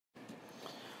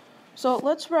So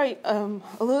let's write a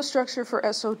Lewis structure for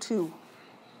SO2.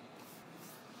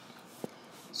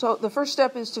 So the first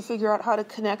step is to figure out how to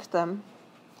connect them.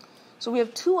 So we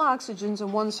have 2 oxygens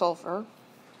and 1 sulfur.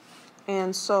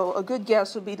 And so a good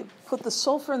guess would be to put the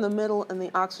sulfur in the middle and the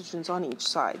oxygens on each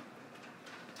side.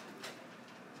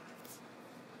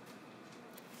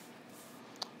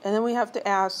 And then we have to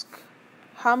ask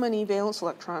how many valence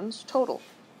electrons total.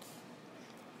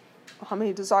 How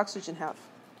many does oxygen have?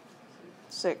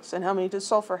 6. And how many does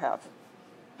sulfur have?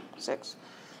 6.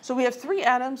 So we have 3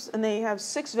 atoms, and they have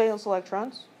 6 valence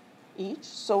electrons each,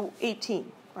 so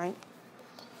 18, right?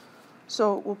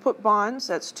 So we'll put bonds.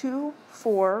 That's 2,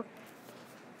 4,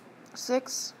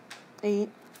 6, 8,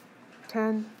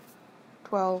 10,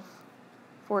 12,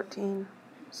 14,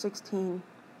 16,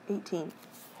 18.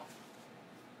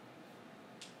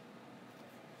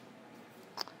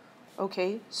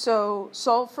 Okay, so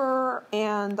sulfur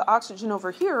and the oxygen over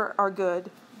here are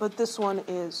good, but this one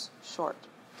is short.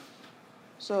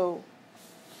 So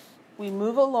we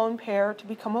move a lone pair to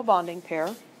become a bonding pair.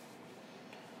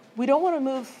 We don't want to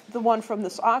move the one from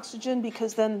this oxygen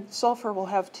because then sulfur will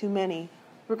have too many.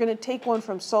 We're going to take one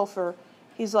from sulfur.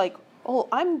 He's like, oh,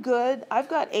 I'm good. I've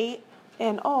got 8.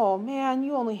 And oh, man,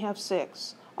 you only have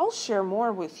 6. I'll share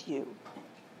more with you.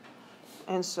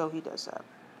 And so he does that.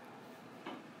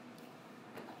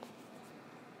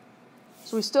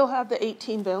 So we still have the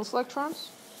 18 valence electrons.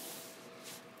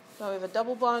 So we have a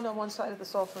double bond on one side of the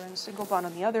sulfur and a single bond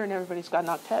on the other, and everybody's got an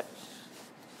octet.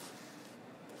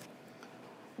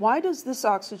 Why does this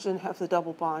oxygen have the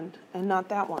double bond and not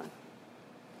that one?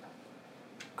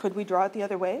 Could we draw it the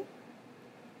other way?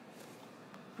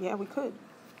 Yeah, we could.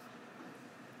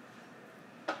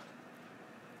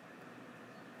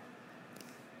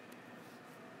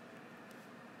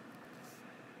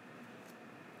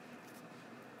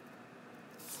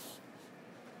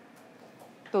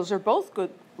 Those are both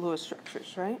good Lewis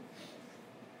structures, right?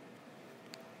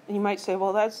 And you might say,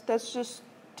 well, that's just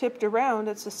tipped around.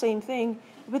 It's the same thing.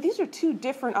 But these are 2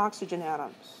 different oxygen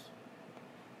atoms.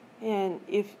 And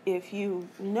if you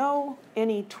know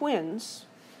any twins,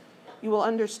 you will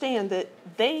understand that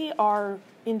they are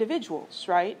individuals,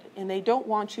 right? And they don't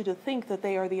want you to think that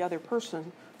they are the other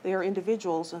person. They are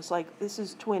individuals. And it's like, this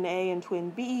is twin A and twin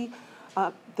B.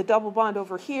 The double bond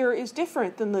over here is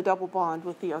different than the double bond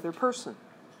with the other person.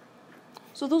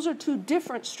 So those are 2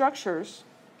 different structures.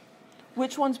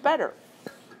 Which one's better?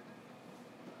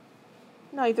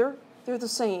 Neither. They're the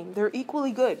same. They're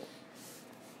equally good.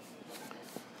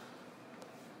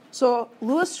 So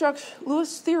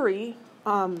Lewis theory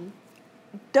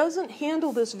doesn't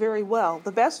handle this very well.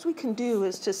 The best we can do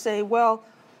is to say, well,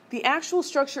 the actual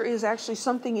structure is actually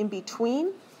something in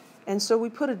between. And so we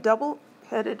put a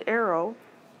double-headed arrow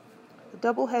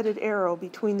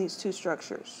between these 2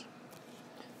 structures.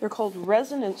 They're called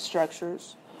resonance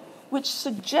structures, which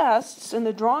suggests, and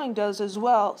the drawing does as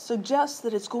well, suggests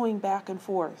that it's going back and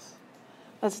forth.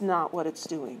 That's not what it's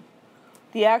doing.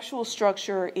 The actual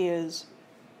structure is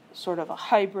sort of a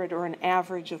hybrid or an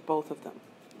average of both of them.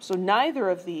 So neither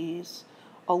of these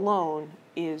alone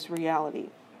is reality.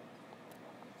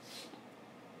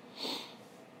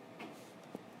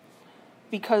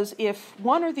 Because if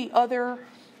one or the other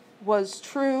was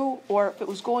true, or if it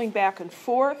was going back and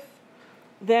forth,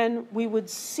 then we would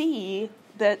see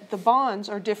that the bonds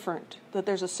are different, that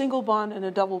there's a single bond and a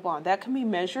double bond. That can be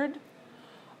measured.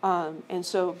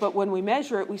 But when we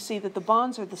measure it, we see that the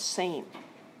bonds are the same.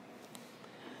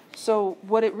 So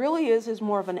what it really is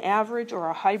more of an average or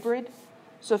a hybrid.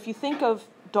 So if you think of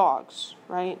dogs,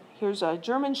 right? Here's a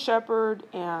German Shepherd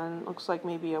and looks like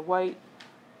maybe a white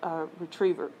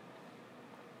retriever.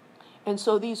 And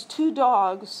so these 2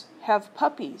 dogs have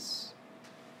puppies.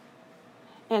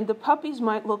 And the puppies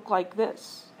might look like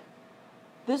this.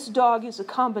 This dog is a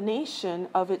combination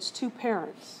of its 2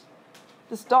 parents.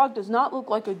 This dog does not look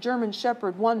like a German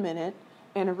Shepherd 1 minute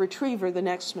and a retriever the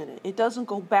next minute. It doesn't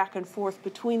go back and forth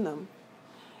between them.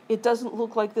 It doesn't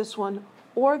look like this one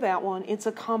or that one. It's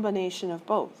a combination of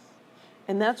both.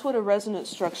 And that's what a resonance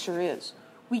structure is.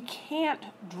 We can't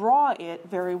draw it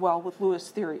very well with Lewis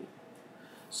theory.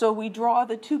 So we draw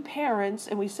the 2 parents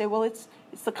and we say, well, it's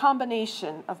the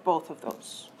combination of both of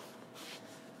those.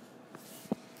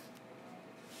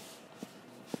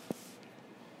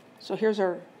 So here's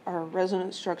our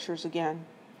resonance structures again.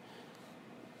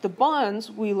 The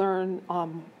bonds we learn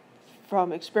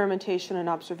from experimentation and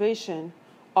observation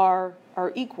are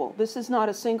equal. This is not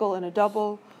a single and a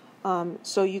double.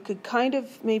 So you could kind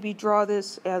of maybe draw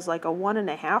this as like a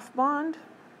 1.5 bond.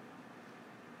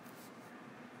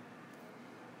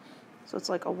 So it's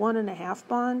like a 1.5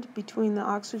 bond between the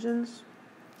oxygens.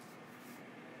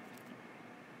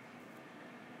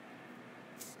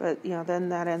 But, then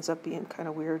that ends up being kind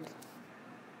of weird.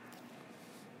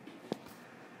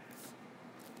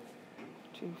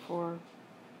 2, 4,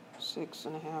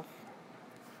 6.5.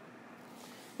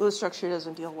 Lewis structure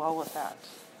doesn't deal well with that.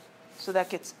 So that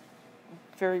gets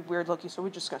very weird looking, so we're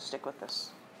just going to stick with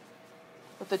this.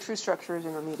 But the true structure is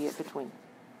intermediate between.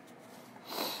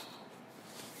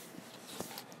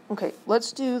 Okay,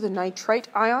 let's do the nitrite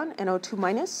ion,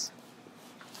 NO2-.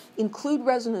 Include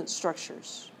resonance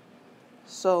structures.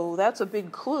 So that's a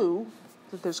big clue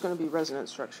that there's going to be resonance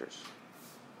structures.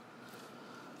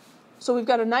 So we've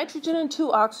got a nitrogen and 2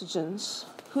 oxygens.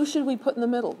 Who should we put in the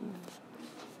middle?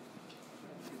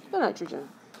 The nitrogen.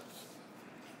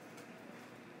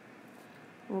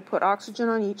 We'll put oxygen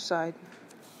on each side.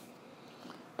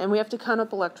 And we have to count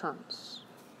up electrons.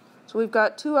 So we've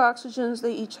got 2 oxygens.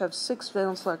 They each have 6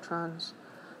 valence electrons.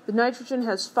 The nitrogen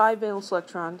has 5 valence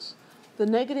electrons. The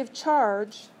negative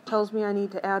charge tells me I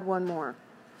need to add 1 more.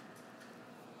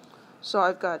 So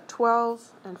I've got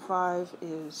 12, and 5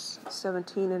 is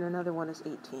 17, and another one is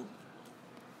 18.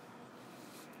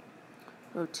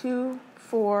 So 2,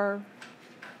 4,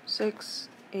 6,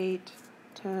 8,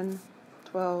 10,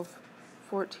 12,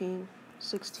 14,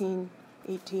 16,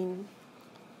 18.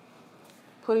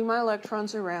 Putting my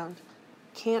electrons around.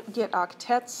 Can't get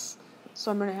octets, so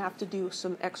I'm going to have to do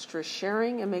some extra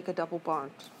sharing and make a double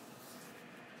bond.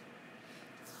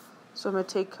 So I'm going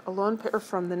to take a lone pair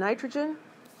from the nitrogen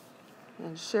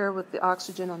and share with the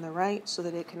oxygen on the right so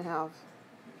that it can have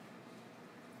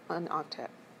an octet.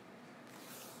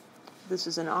 This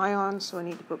is an ion, so I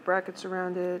need to put brackets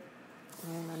around it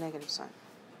and a negative sign.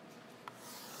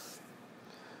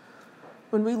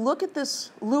 When we look at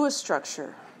this Lewis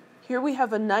structure, here we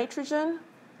have a nitrogen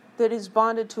that is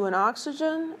bonded to an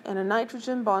oxygen and a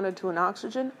nitrogen bonded to an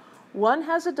oxygen. One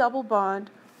has a double bond,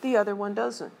 the other one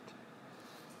doesn't.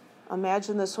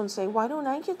 Imagine this one saying, why don't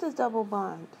I get the double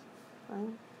bond?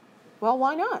 Right? Well,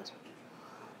 why not?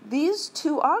 These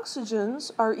 2 oxygens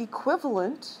are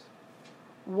equivalent.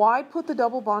 Why put the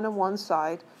double bond on one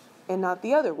side and not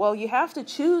the other? Well, you have to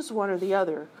choose one or the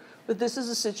other, but this is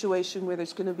a situation where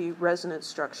there's going to be resonance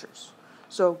structures.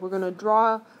 So we're going to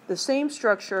draw the same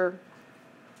structure,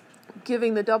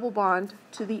 giving the double bond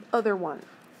to the other one.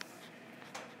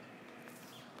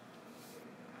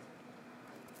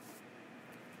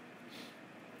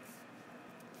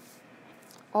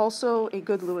 Also, a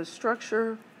good Lewis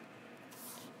structure.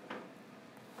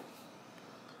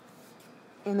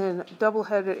 And then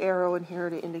double-headed arrow in here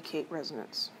to indicate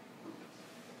resonance.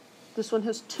 This one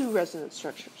has 2 resonance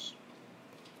structures.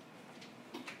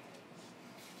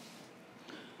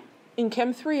 In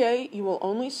Chem 3A, you will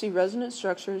only see resonance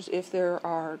structures if there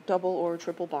are double or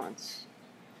triple bonds.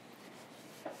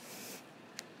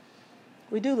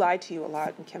 We do lie to you a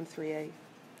lot in Chem 3A.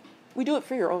 We do it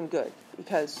for your own good,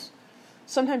 because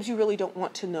sometimes you really don't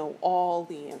want to know all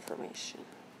the information.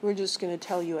 We're just going to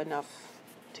tell you enough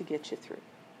to get you through.